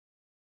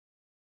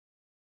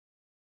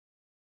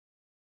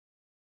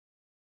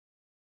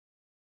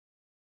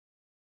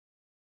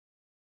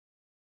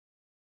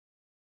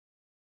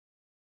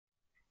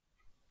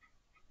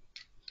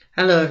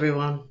Hello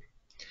everyone.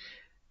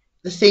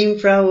 The theme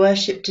for our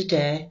worship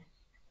today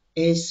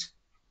is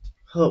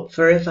Hope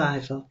for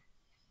Revival.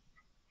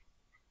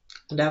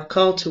 And our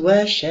call to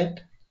worship: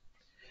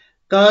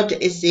 God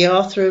is the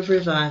author of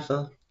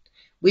revival.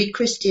 We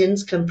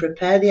Christians can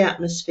prepare the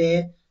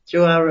atmosphere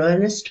through our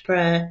earnest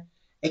prayer,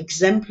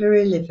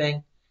 exemplary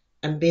living,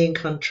 and being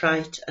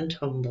contrite and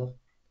humble.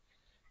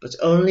 But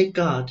only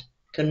God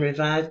can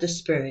revive the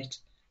spirit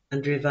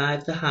and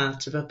revive the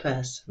heart of a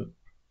person.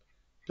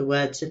 The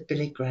words of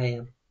Billy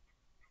Graham.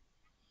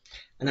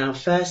 And our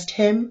first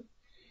hymn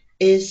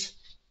is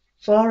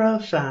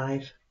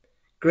 405,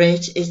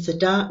 Great is the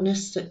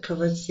Darkness That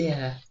Covers the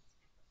Earth.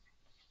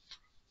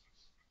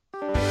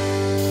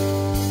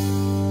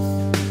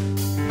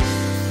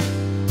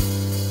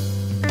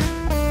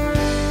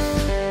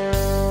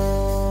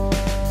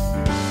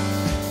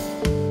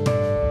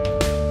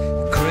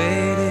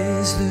 Great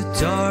is the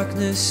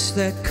darkness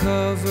that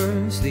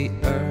covers the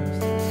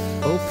earth,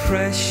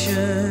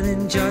 oppression,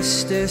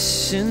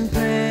 injustice, and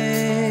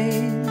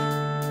pain.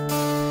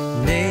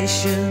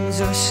 Nations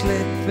are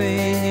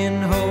slipping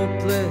in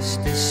hopeless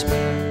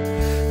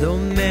despair, though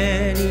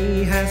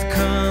many have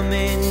come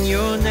in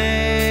your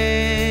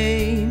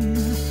name.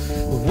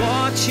 We're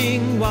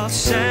watching while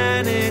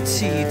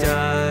sanity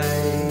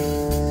dies,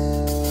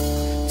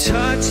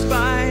 touched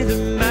by the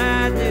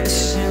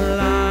madness in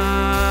lies.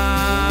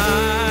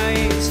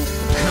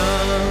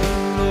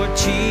 Come, Lord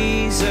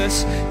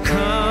Jesus,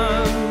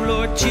 come,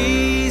 Lord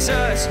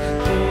Jesus,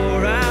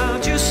 pour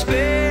out your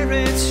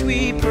spirits,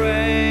 we pray.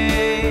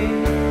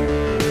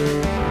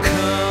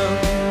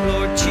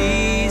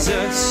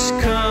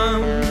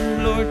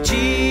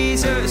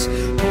 Jesus,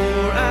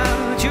 pour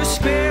out your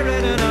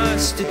spirit on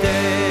us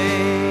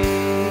today.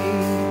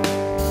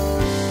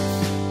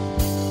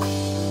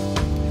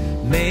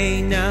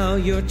 May now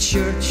your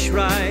church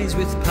rise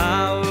with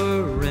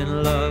power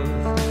and love,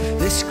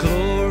 this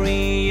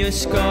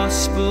glorious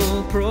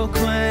gospel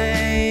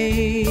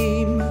proclaim.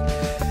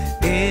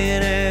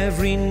 In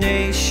every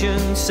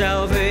nation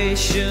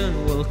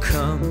salvation will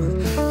come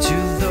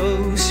to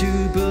those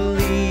who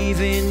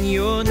believe in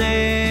your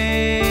name.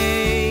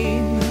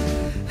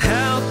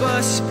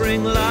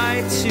 Bring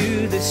light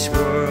to this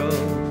world,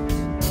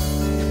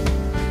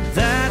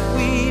 that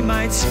we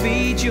might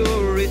speed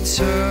your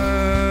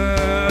return.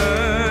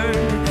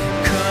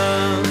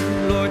 Come,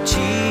 Lord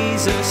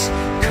Jesus,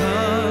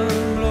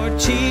 come, Lord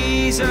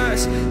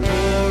Jesus,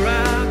 pour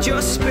out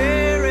your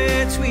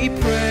spirit, we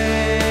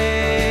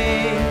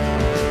pray.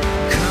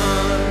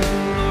 Come,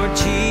 Lord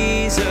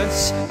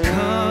Jesus,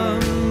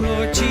 come,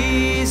 Lord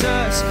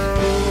Jesus,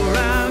 pour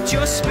out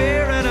your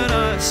spirit on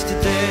us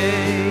today.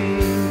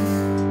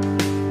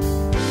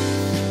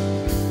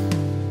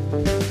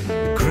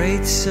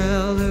 Great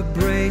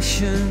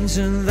celebrations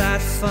in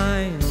that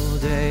final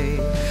day,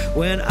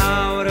 when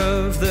out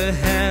of the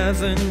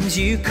heavens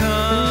you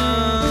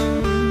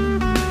come.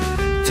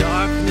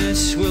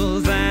 Darkness will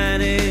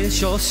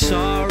vanish, all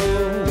sorrow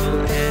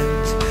will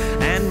end,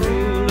 and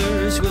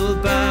rulers will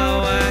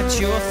bow at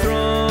your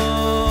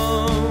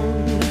throne.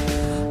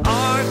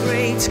 Our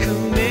great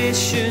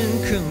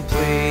commission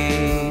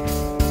complete,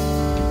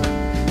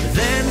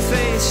 then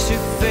face to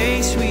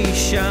face we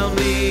shall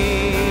meet.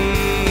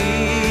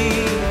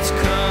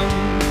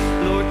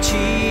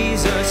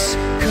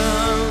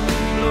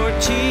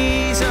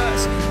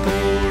 Jesus,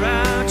 pour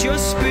out your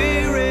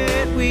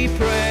spirit, we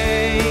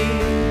pray.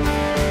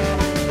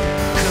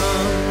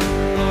 Come,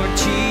 Lord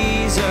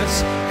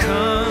Jesus,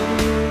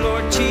 come,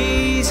 Lord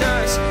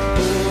Jesus,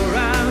 pour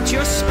out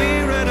your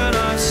spirit on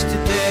us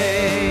today.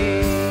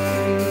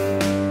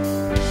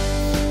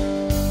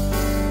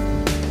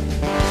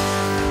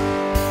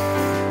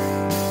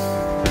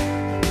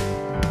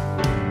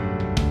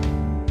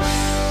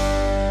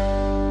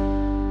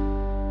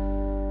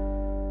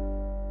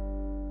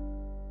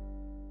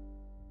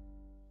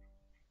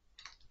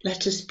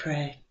 Let us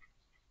pray.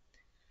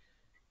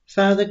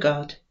 Father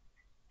God,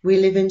 we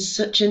live in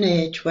such an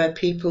age where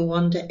people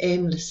wander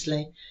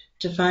aimlessly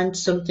to find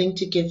something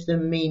to give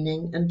them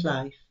meaning and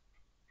life.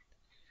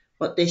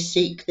 What they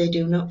seek they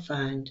do not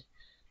find,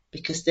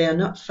 because they are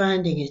not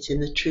finding it in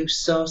the true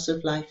source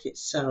of life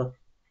itself,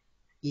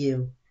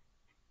 you.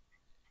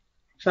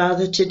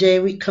 Father, today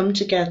we come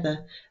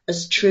together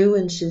as true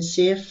and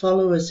sincere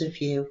followers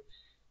of you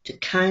to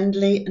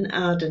kindly and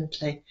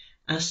ardently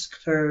ask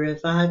for a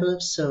revival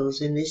of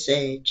souls in this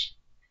age.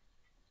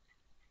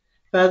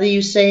 Father,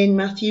 you say in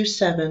Matthew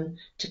 7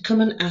 to come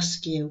and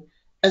ask you,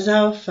 as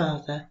our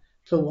Father,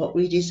 for what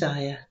we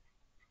desire.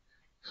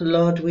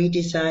 Lord, we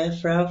desire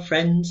for our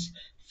friends,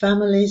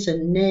 families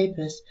and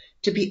neighbours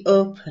to be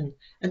open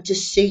and to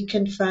seek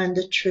and find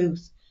the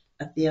truth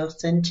of the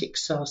authentic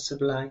source of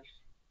life,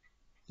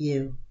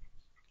 you.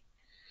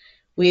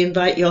 We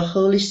invite your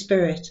Holy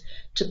Spirit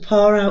to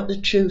pour out the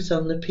truth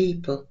on the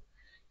people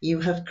you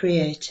have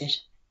created.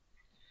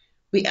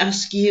 We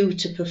ask you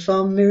to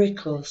perform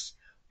miracles,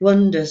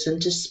 wonders,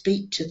 and to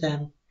speak to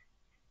them.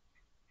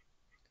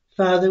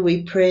 Father,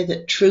 we pray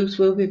that truth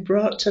will be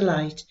brought to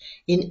light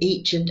in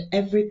each and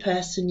every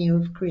person you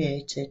have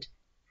created.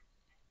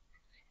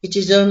 It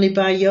is only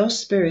by your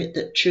Spirit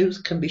that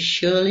truth can be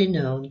surely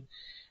known,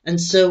 and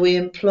so we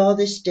implore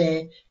this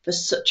day for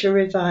such a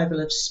revival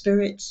of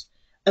spirits,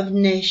 of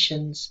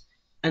nations,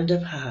 and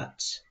of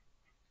hearts.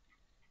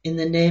 In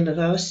the name of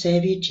our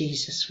Saviour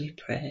Jesus we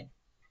pray.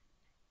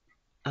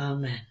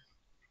 Amen.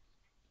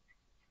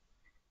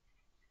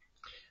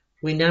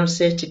 We now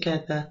say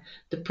together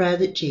the prayer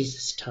that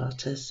Jesus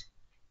taught us,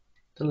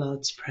 the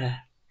Lord's Prayer.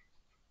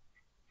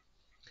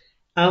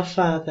 Our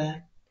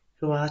Father,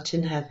 who art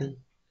in heaven,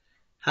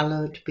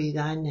 hallowed be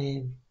thy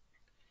name.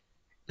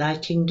 Thy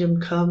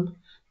kingdom come,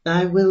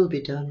 thy will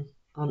be done,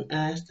 on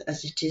earth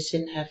as it is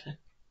in heaven.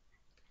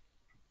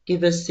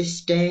 Give us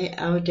this day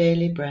our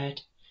daily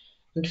bread,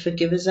 and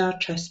forgive us our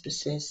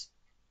trespasses,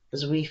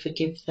 as we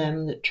forgive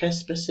them that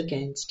trespass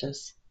against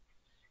us.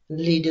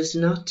 And lead us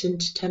not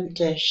into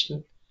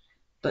temptation,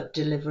 but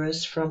deliver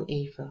us from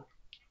evil.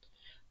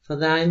 For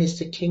thine is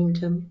the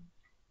kingdom,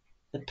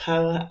 the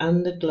power,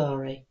 and the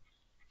glory,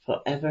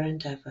 for ever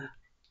and ever.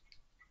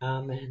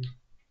 Amen.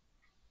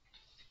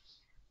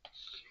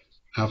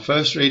 Our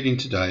first reading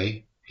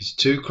today is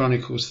 2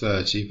 Chronicles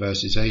 30,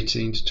 verses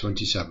 18 to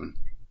 27.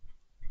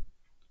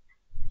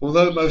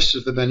 Although most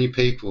of the many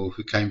people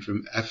who came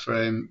from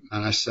Ephraim,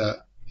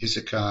 Manasseh,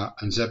 Issachar,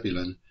 and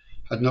Zebulun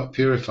had not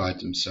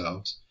purified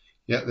themselves,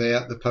 yet they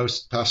ate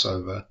the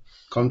Passover,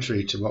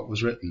 contrary to what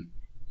was written.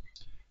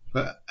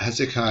 But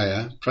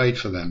Hezekiah prayed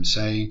for them,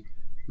 saying,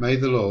 May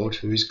the Lord,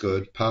 who is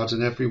good,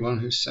 pardon everyone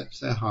who sets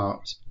their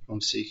heart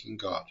on seeking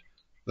God,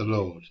 the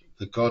Lord,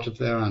 the God of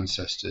their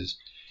ancestors,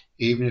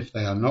 even if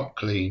they are not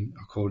clean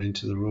according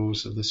to the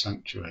rules of the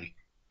sanctuary.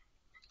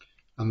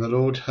 And the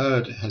Lord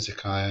heard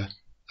Hezekiah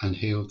and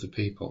healed the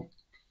people.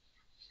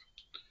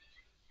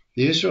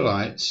 The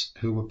Israelites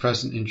who were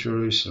present in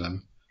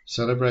Jerusalem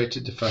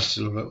celebrated the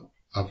festival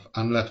of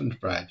unleavened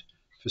bread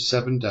for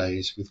 7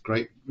 days with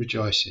great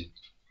rejoicing,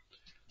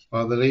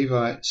 while the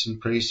Levites and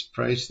priests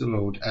praised the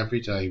Lord every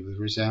day with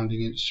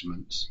resounding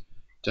instruments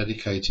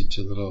dedicated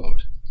to the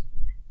Lord.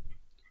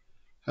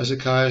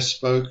 Hezekiah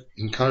spoke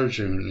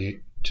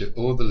encouragingly to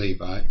all the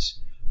Levites,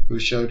 who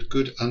showed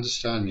good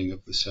understanding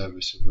of the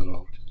service of the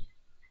Lord.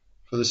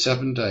 For the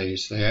 7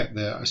 days they ate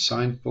their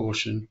assigned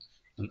portion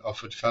and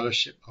offered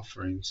fellowship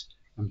offerings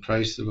and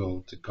praised the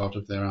Lord, the God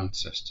of their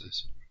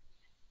ancestors.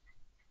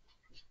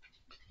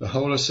 The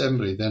whole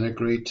assembly then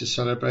agreed to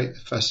celebrate the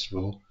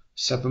festival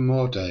 7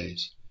 more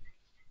days.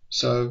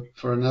 So,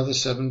 for another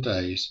 7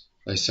 days,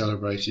 they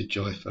celebrated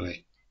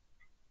joyfully.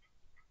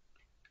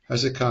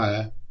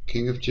 Hezekiah,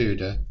 king of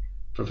Judah,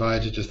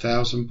 provided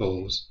 1,000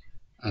 bulls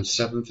and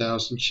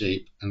 7,000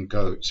 sheep and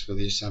goats for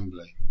the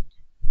assembly,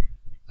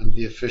 and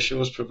the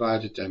officials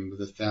provided them with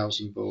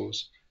 1,000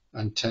 bulls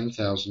and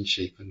 10,000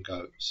 sheep and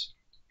goats.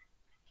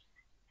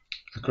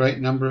 A great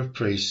number of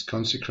priests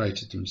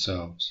consecrated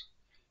themselves.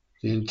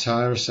 The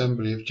entire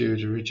assembly of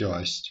Judah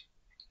rejoiced,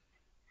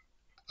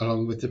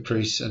 along with the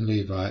priests and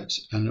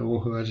Levites and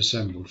all who had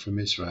assembled from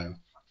Israel,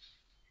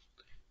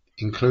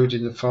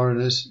 including the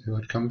foreigners who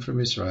had come from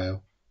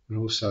Israel and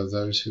also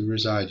those who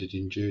resided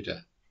in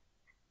Judah.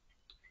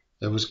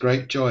 There was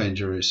great joy in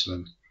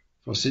Jerusalem,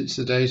 for since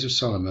the days of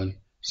Solomon,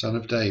 son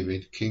of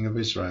David, king of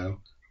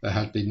Israel, there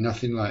had been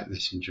nothing like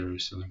this in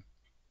Jerusalem.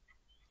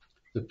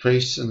 The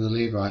priests and the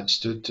Levites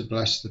stood to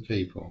bless the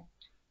people,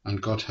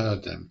 and God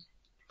heard them,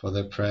 for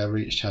their prayer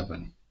reached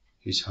heaven,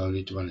 his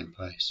holy dwelling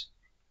place.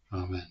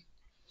 Amen.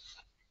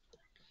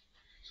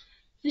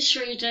 This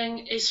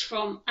reading is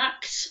from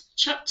Acts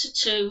chapter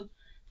 2,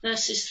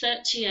 verses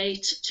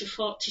 38 to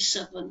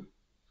 47.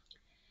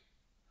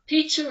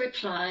 Peter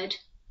replied,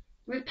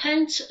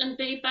 Repent and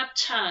be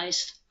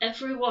baptized,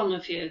 every one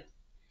of you,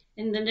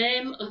 in the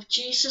name of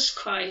Jesus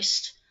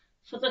Christ,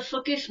 for the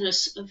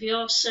forgiveness of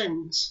your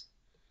sins,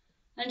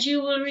 and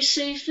you will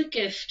receive the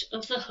gift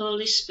of the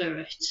Holy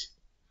Spirit.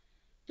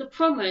 The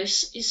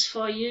promise is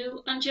for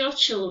you and your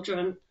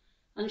children,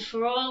 and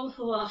for all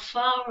who are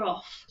far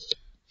off,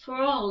 for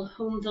all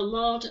whom the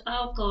Lord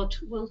our God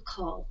will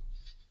call.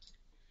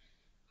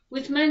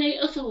 With many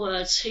other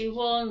words he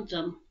warned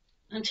them,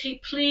 and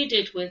he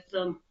pleaded with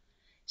them,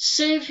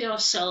 Save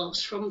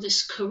yourselves from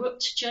this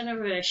corrupt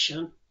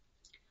generation.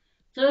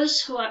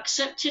 Those who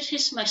accepted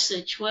his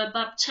message were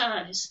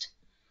baptized,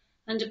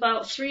 and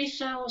about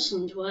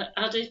 3,000 were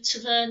added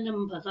to their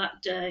number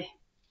that day.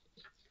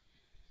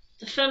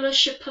 The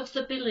fellowship of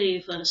the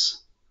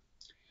believers.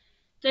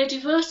 They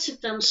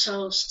devoted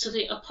themselves to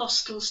the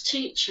apostles'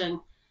 teaching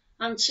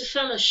and to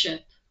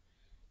fellowship,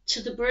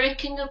 to the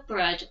breaking of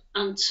bread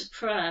and to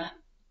prayer.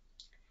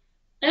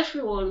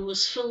 Everyone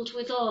was filled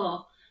with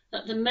awe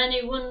at the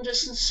many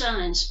wonders and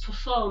signs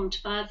performed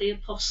by the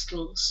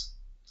apostles.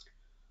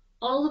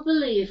 All the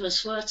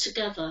believers were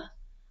together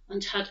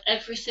and had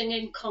everything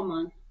in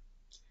common.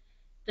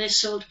 They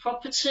sold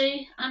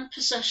property and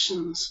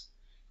possessions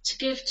to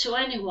give to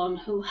anyone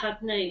who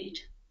had need.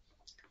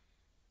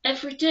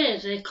 Every day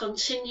they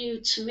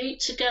continued to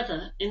meet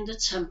together in the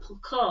temple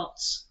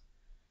courts.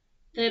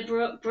 They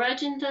broke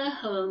bread in their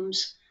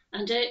homes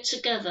and ate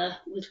together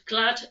with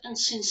glad and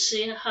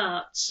sincere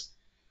hearts,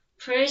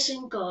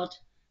 praising God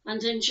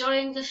and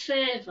enjoying the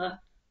favour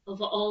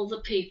of all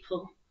the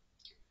people.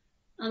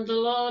 And the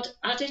Lord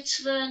added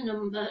to their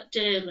number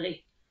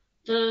daily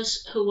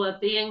those who were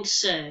being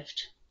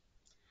saved.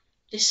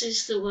 This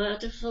is the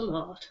word of the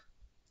Lord.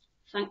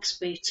 Thanks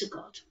be to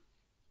God.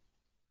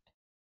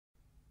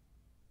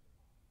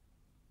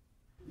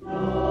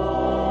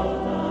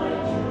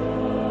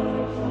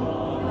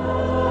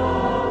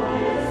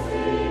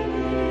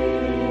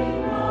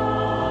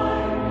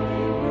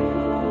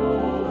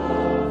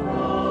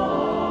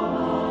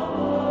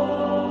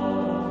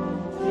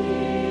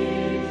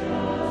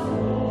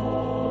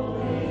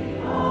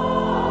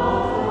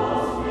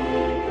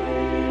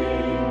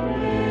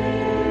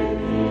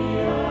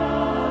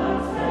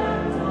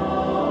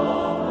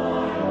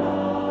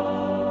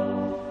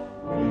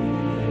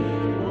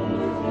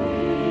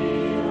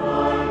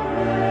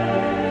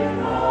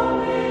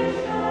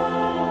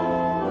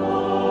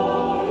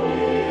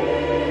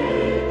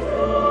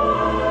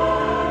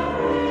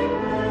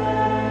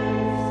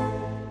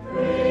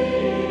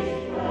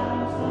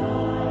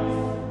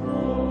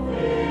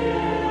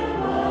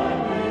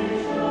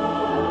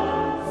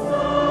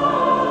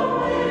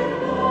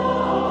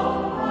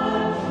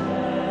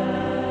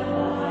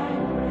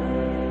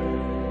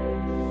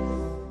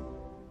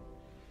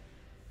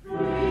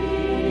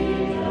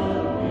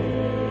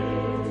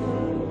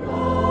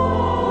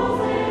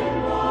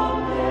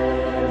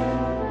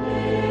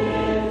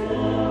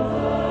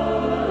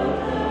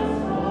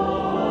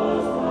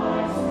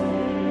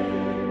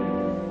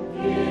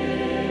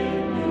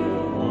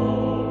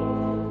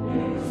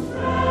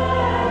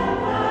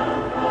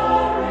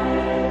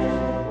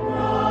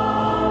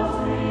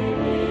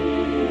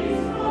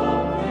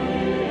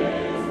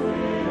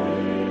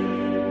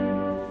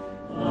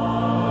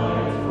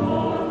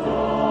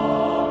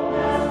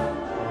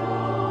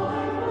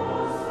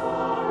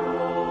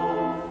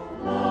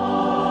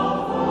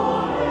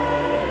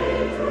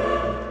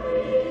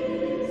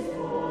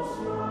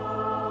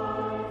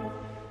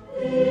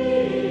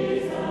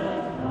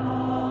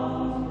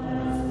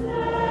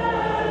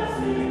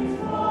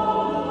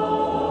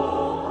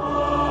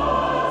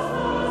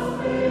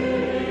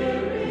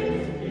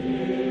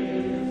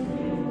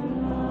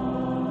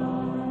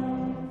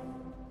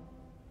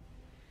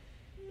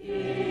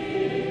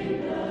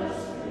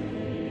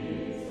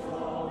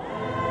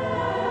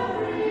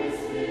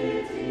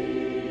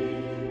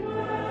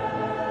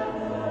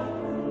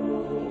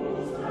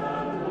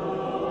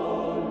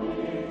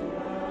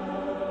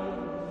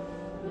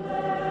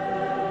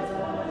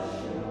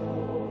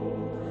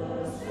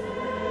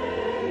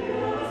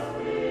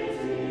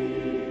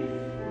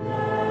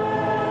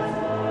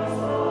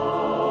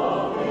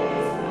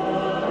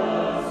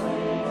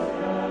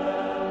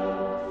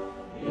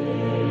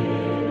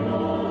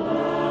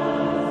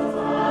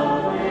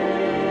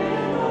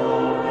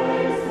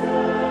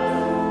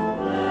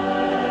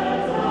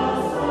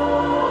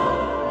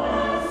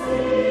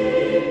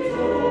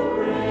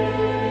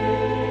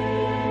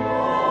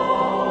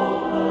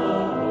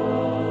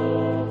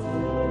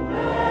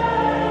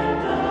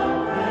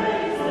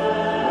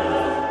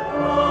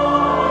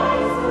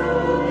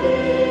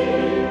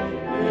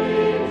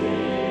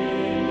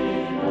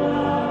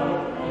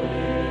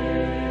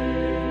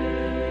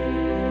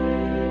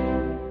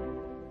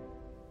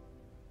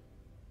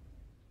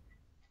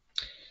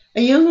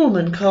 A young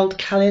woman called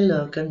Callie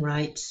Logan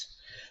writes,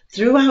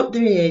 "Throughout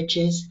the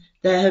ages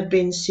there have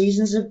been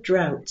seasons of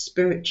drought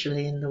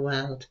spiritually in the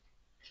world.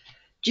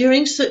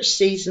 During such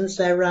seasons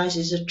there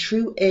rises a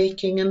true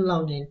aching and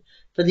longing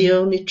for the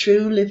only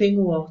true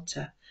living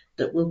water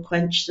that will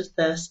quench the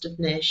thirst of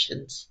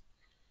nations.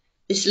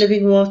 This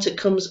living water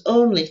comes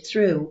only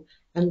through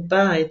and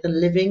by the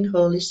living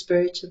Holy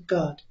Spirit of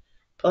God,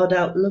 poured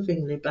out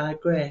lovingly by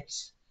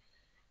grace.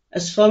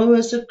 As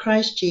followers of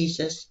Christ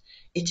Jesus,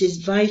 it is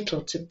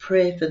vital to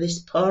pray for this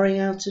pouring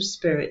out of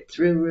Spirit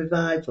through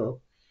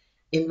revival,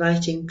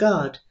 inviting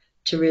God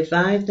to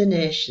revive the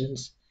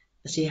nations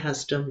as he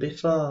has done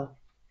before."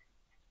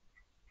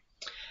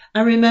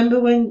 I remember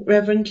when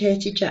Reverend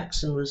Katie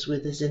Jackson was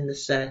with us in the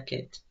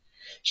circuit.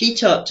 She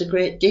talked a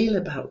great deal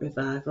about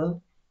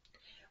revival.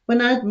 When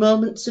I had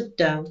moments of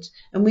doubt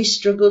and we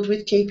struggled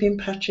with keeping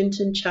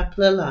Patrington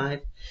Chapel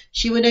alive,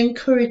 she would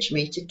encourage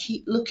me to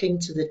keep looking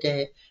to the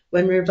day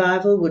when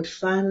revival would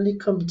finally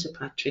come to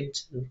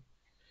Patrington.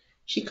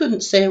 She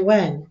couldn't say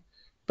when,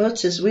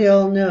 but as we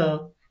all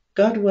know,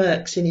 God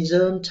works in his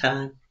own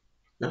time,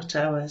 not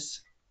ours.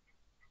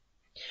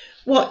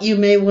 What, you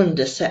may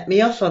wonder, set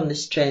me off on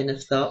this train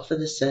of thought for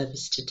the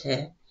service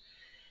today?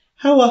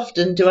 How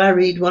often do I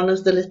read one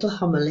of the little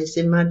homilies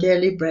in my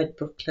daily bread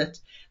booklet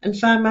and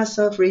find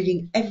myself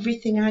reading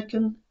everything I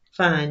can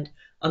find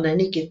on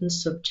any given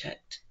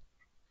subject?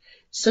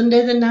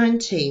 Sunday the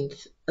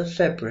 19th of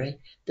February,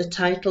 the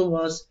title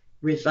was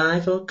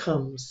Revival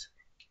Comes.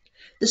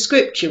 The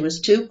scripture was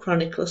 2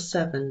 Chronicles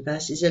 7,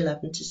 verses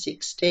 11 to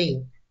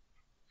 16.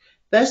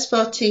 Verse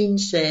 14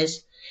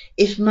 says,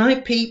 "If my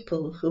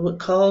people who are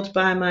called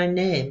by my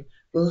name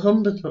will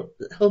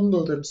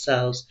humble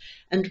themselves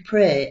and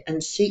pray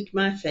and seek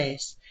my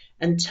face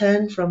and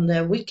turn from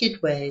their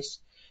wicked ways,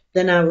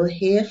 Then I will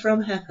hear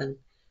from heaven,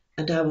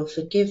 and I will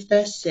forgive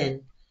their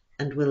sin,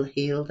 and will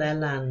heal their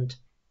land.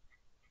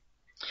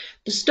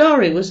 The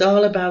story was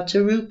all about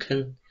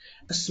Arucan,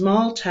 a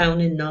small town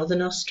in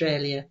northern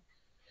Australia.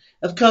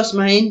 Of course,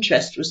 my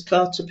interest was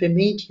caught up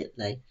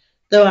immediately.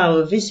 Though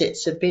our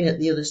visits have been at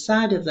the other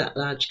side of that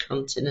large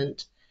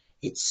continent,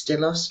 it's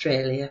still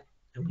Australia,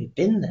 and we've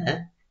been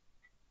there.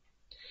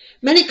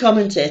 Many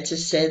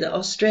commentators say that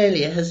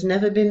Australia has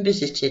never been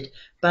visited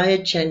by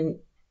a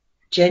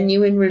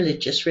genuine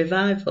religious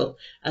revival,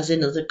 as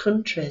in other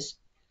countries.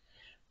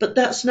 But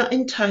that's not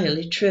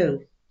entirely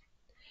true.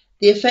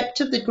 The effect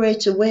of the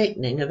Great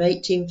Awakening of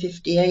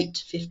 1858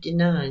 to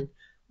 59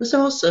 was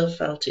also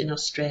felt in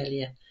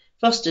Australia,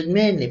 fostered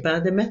mainly by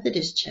the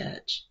Methodist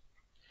Church.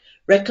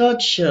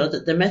 Records show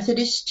that the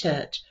Methodist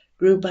Church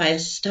grew by a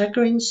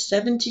staggering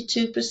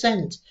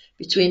 72%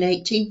 between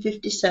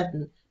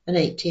 1857 and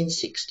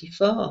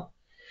 1864,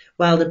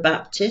 while the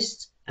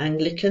Baptists,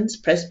 Anglicans,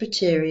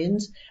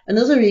 Presbyterians, and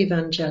other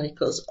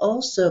evangelicals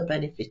also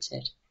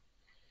benefited.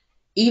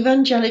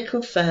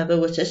 Evangelical fervour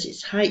was at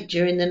its height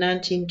during the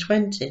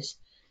 1920s,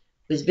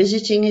 with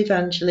visiting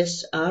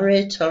evangelists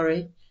R.A.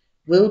 Torrey,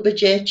 Wilbur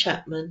J.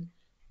 Chapman,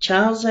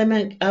 Charles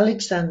M.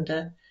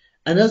 Alexander,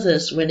 and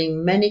others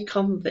winning many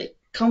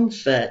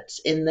converts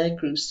in their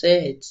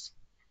crusades.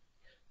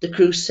 The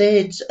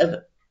crusades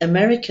of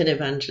American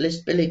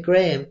evangelist Billy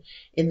Graham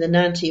in the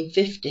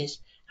 1950s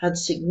had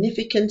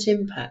significant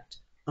impact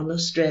on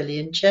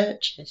Australian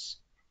churches.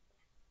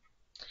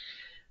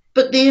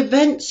 But the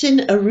events in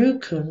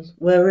Arucan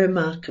were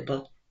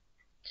remarkable.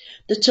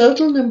 The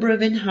total number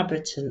of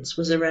inhabitants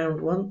was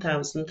around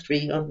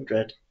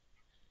 1,300.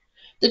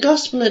 The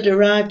gospel had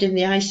arrived in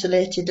the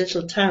isolated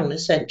little town a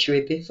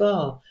century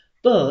before,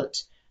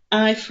 but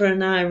eye for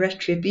an eye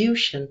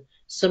retribution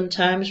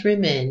sometimes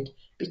remained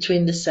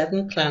between the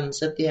 7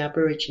 clans of the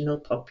Aboriginal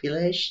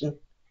population.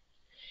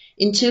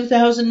 In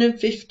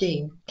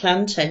 2015,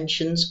 clan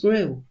tensions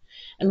grew,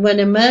 and when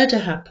a murder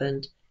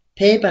happened,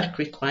 payback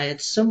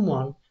required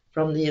someone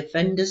from the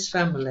offender's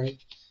family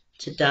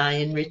to die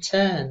in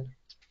return.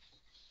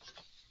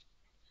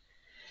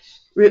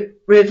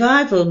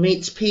 Revival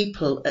meets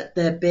people at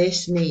their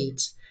base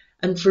needs,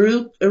 and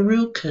for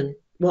Arucan,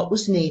 what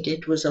was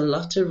needed was a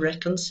lot of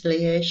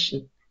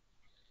reconciliation.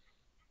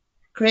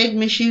 Craig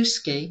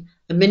Mishewski,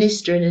 a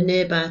minister in a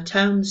nearby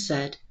town,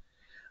 said,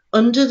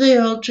 "Under the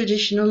old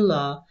traditional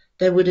law,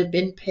 there would have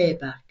been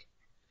payback,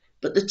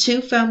 but the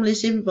 2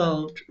 families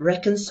involved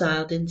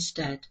reconciled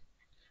instead,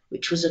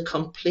 which was a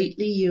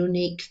completely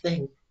unique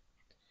thing.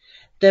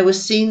 There were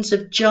scenes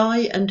of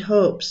joy and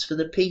hopes for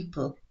the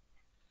people.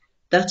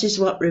 That is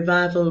what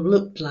revival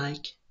looked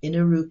like in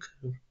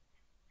Arucan."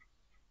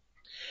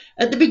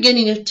 At the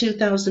beginning of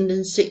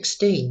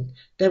 2016,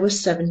 there were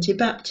 70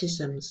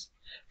 baptisms.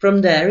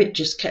 From there, it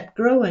just kept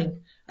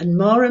growing, and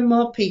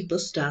more people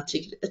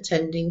started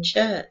attending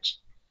church.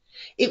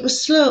 It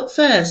was slow at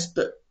first,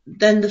 but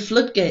then the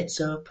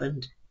floodgates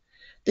opened.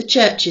 The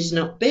church is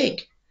not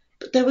big,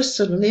 but there were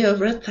suddenly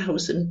over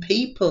 1,000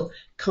 people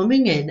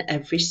coming in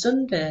every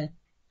Sunday.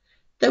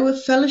 There were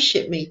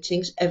fellowship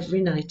meetings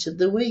every night of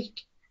the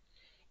week.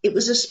 It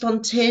was a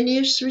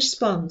spontaneous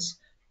response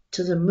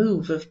to the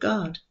move of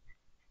God.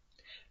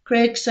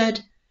 Craig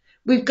said,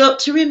 "We've got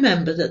to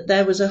remember that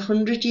there was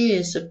 100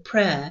 years of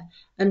prayer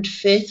and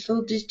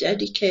faithful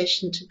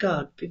dedication to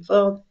God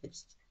before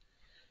this.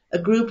 A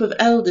group of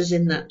elders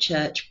in that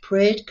church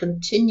prayed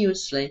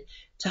continuously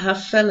to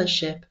have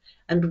fellowship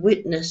and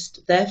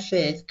witnessed their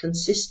faith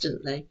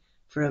consistently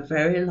for a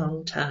very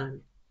long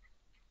time.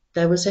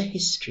 There was a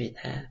history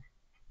there."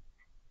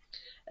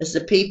 As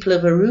the people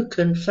of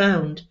Arucan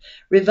found,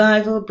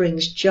 revival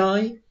brings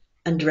joy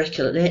and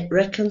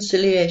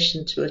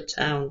reconciliation to a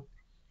town.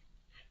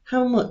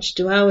 How much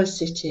do our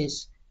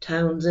cities,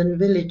 towns and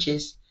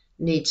villages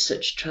need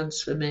such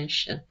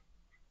transformation?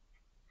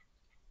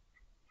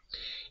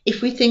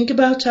 If we think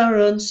about our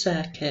own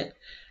circuit,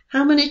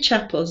 how many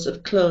chapels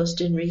have closed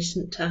in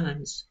recent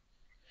times?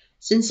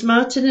 Since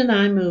Martin and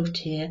I moved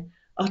here,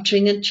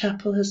 Otteringham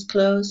Chapel has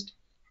closed,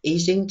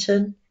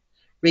 Easington,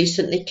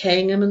 recently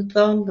Caingham and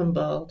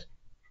Thornbald.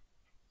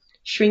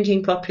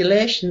 Shrinking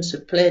populations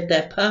have played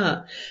their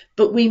part,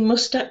 but we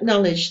must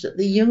acknowledge that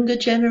the younger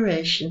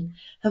generation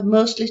have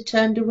mostly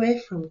turned away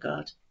from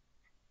God.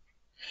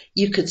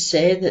 You could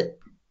say that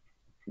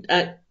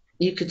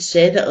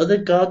other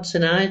gods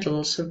and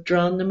idols have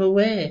drawn them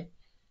away,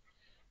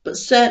 but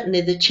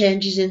certainly the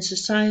changes in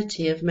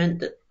society have meant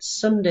that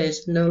Sunday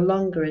is no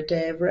longer a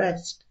day of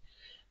rest,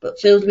 but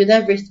filled with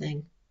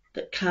everything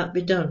that can't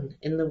be done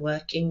in the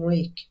working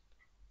week.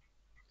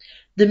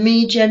 The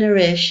me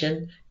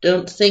generation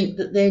don't think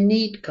that they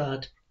need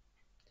God.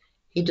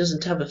 He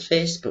doesn't have a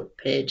Facebook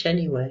page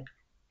anyway.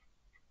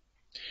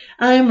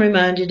 I am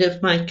reminded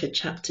of Micah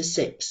chapter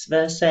 6,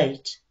 verse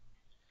 8.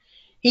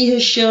 "He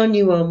has shown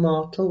you, O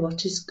mortal,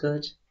 what is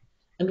good,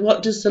 and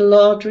what does the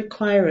Lord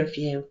require of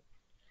you?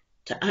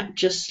 To act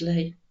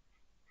justly,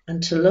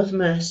 and to love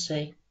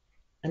mercy,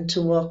 and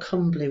to walk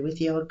humbly with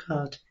your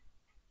God."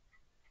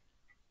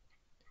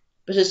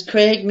 But as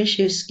Craig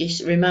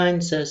Mishewski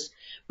reminds us,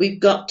 we've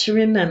got to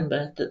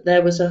remember that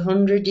there was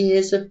 100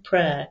 years of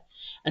prayer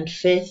and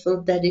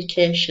faithful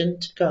dedication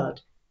to God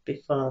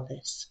before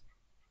this.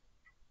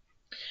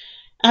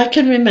 I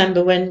can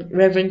remember when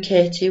Reverend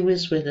Katie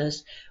was with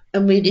us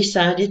and we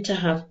decided to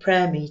have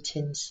prayer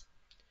meetings.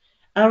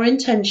 Our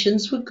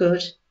intentions were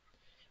good.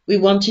 We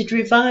wanted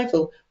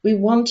revival. We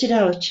wanted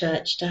our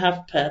church to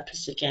have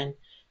purpose again,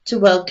 to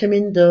welcome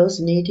in those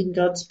needing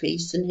God's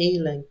peace and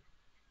healing.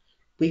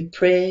 We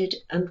prayed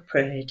and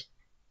prayed,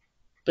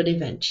 but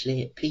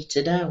eventually it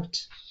petered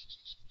out.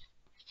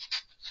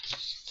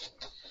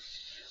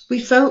 We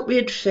felt we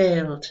had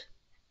failed,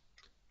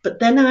 but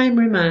then I'm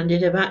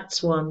reminded of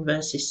Acts 1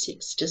 verses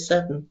 6 to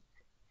 7.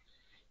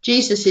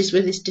 Jesus is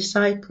with his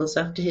disciples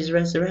after his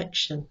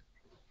resurrection.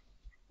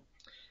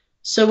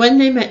 So when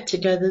they met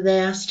together, they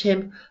asked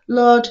him,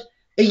 Lord,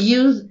 are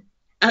you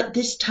at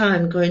this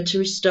time going to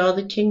restore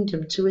the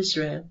kingdom to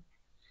Israel?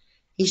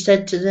 He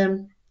said to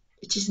them,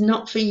 it is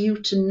not for you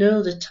to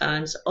know the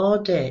times or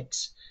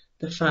dates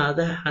the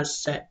Father has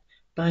set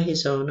by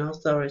his own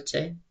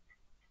authority.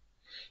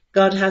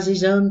 God has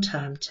his own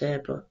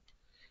timetable.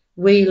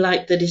 We,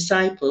 like the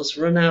disciples,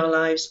 run our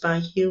lives by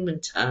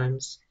human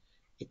times.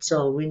 It's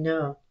all we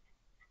know.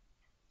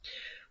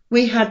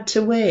 We had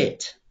to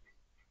wait.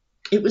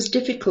 It was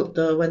difficult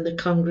though when the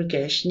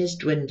congregation is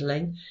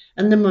dwindling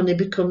and the money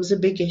becomes a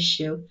big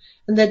issue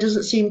and there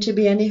doesn't seem to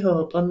be any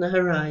hope on the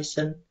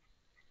horizon.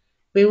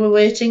 We were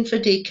waiting for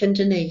Deacon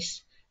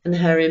Denise and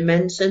her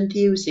immense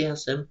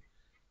enthusiasm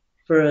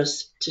for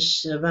us to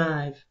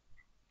survive.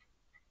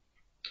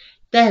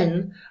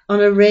 Then,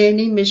 on a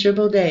rainy,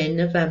 miserable day in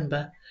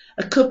November,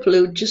 a couple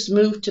who'd just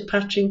moved to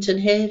Patrington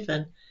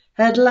Haven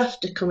heard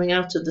laughter coming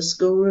out of the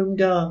schoolroom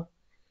door.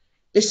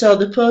 They saw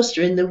the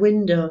poster in the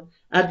window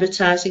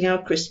advertising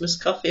our Christmas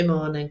coffee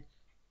morning,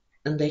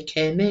 and they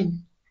came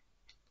in.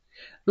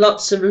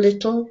 Lots of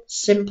little,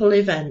 simple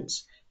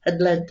events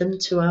had led them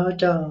to our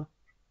door,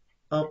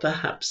 or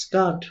perhaps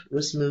God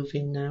was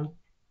moving now.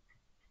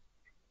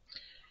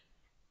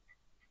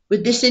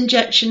 With this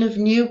injection of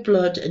new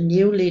blood and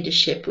new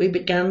leadership, we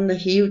began the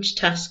huge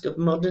task of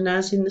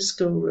modernising the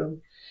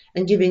schoolroom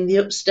and giving the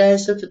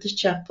upstairs of the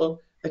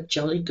chapel a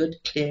jolly good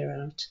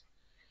clear out.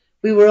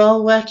 We were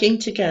all working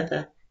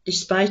together,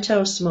 despite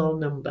our small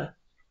number.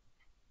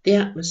 The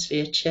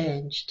atmosphere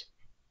changed.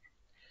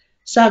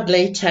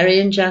 Sadly, Terry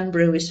and Jan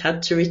Brewis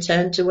had to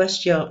return to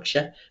West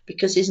Yorkshire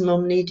because his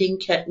mum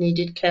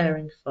needed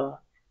caring for.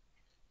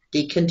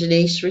 Deacon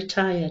Denise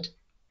retired.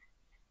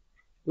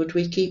 Would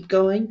we keep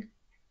going?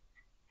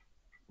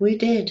 We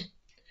did.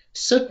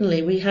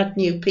 Suddenly we had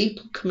new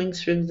people coming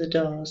through the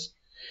doors.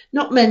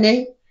 Not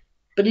many,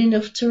 but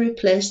enough to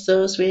replace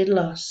those we had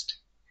lost.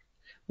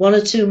 1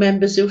 or 2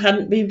 members who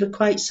hadn't been for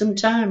quite some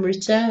time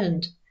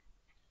returned.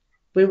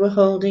 We were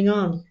holding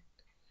on.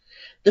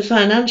 The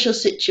financial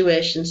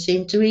situation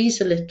seemed to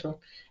ease a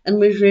little, and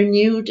with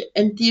renewed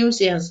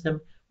enthusiasm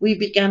we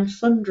began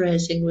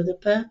fundraising with a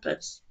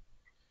purpose.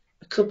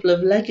 A couple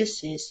of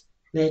legacies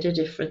made a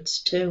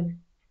difference too.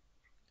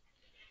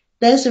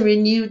 There's a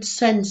renewed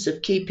sense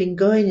of keeping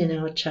going in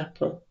our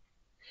chapel.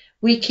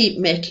 We keep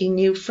making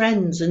new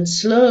friends and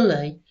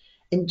slowly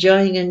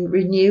enjoying a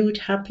renewed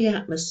happy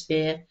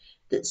atmosphere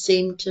that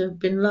seemed to have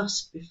been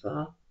lost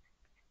before.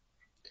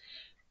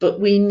 But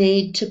we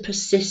need to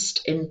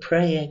persist in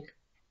praying.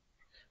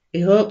 We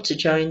hope to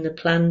join the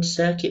planned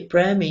circuit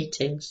prayer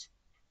meetings.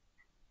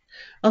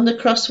 On the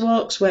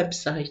Crosswalks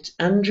website,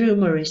 Andrew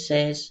Murray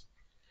says,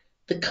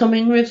 the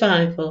coming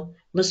revival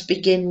must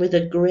begin with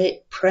a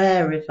great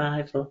prayer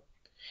revival.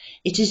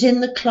 It is in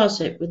the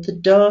closet with the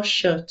door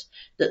shut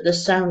that the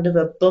sound of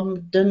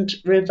abundant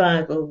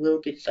revival will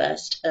be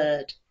first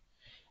heard.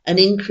 An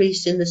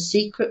increase in the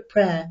secret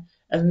prayer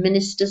of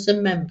ministers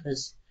and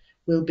members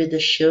will be the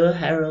sure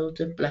herald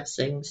of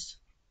blessings.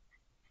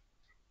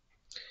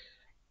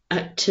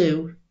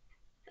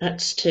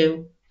 Acts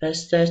 2,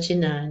 verse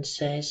 39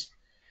 says,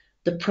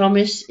 the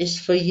promise is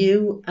for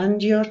you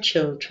and your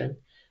children,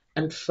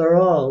 and for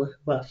all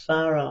who are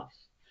far off,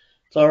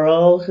 for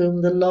all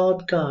whom the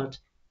Lord God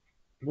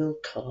will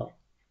call.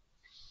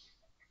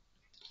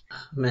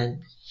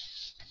 Amen.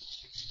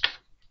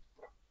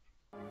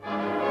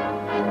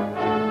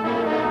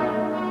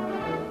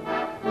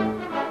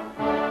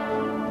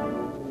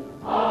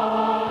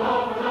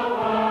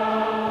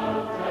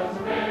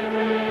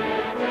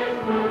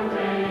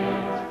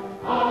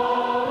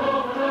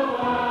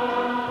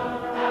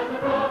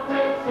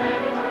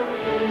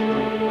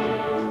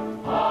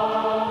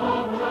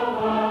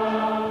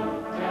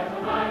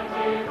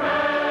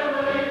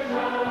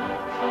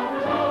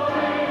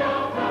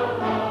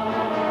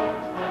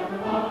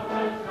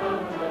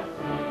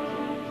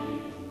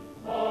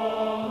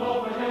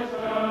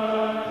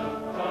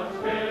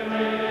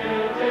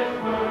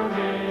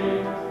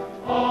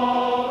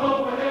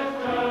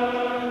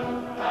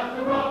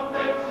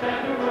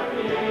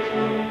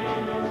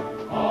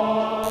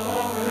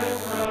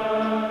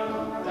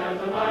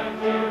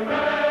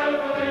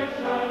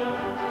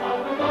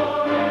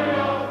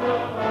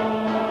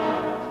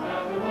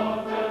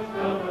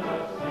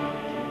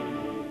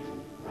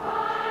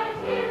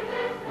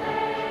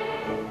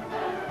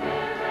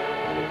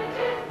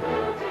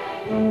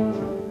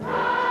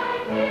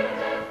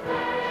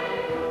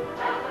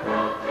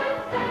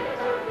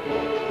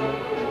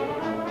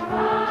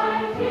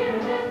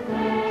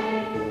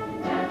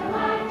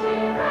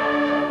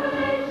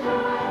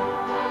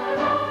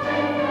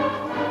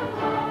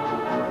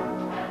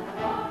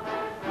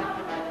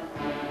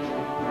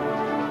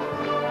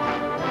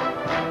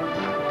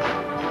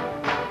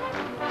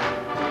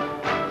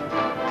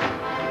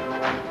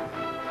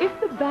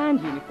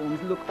 Band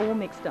uniforms look all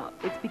mixed up.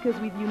 It's because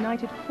we've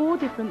united 4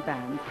 different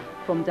bands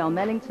from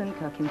Dalmellington,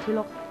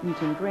 Kirkintilloch,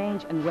 Newton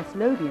Grange and West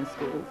Lothian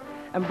schools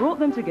and brought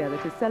them together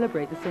to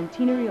celebrate the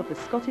centenary of the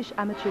Scottish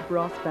Amateur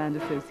Brass Band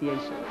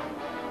Association.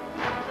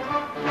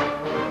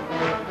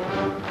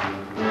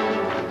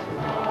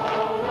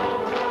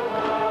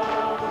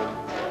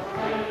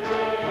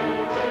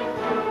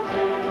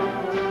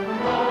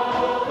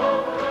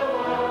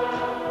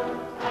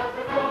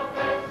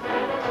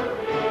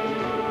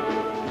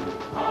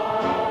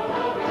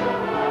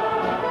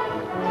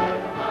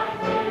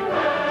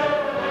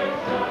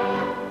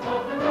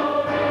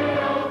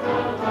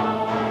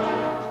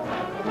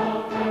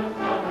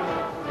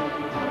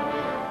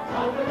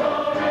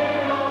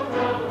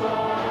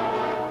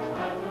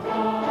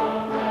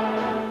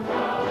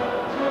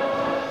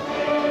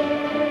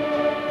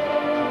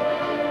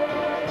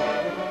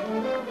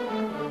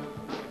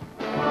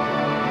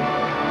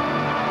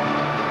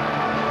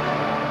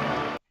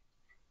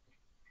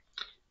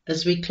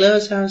 As we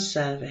close our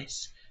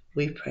service,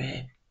 we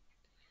pray.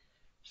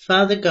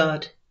 Father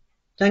God,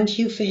 thank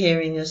you for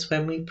hearing us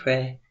when we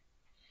pray.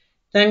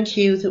 Thank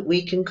you that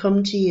we can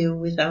come to you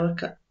with our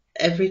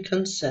every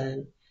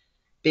concern,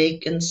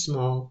 big and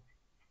small.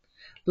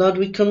 Lord,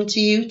 we come to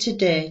you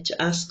today to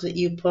ask that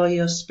you pour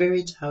your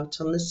Spirit out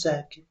on the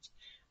circuit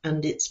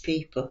and its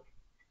people.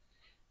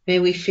 May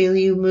we feel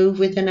you move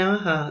within our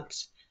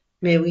hearts.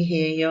 May we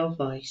hear your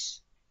voice.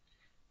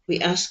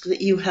 We ask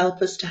that you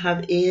help us to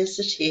have ears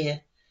that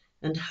hear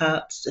and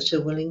hearts that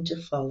are willing to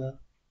follow.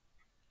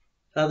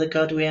 Father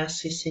God, we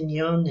ask this in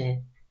your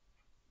name.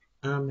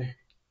 Amen.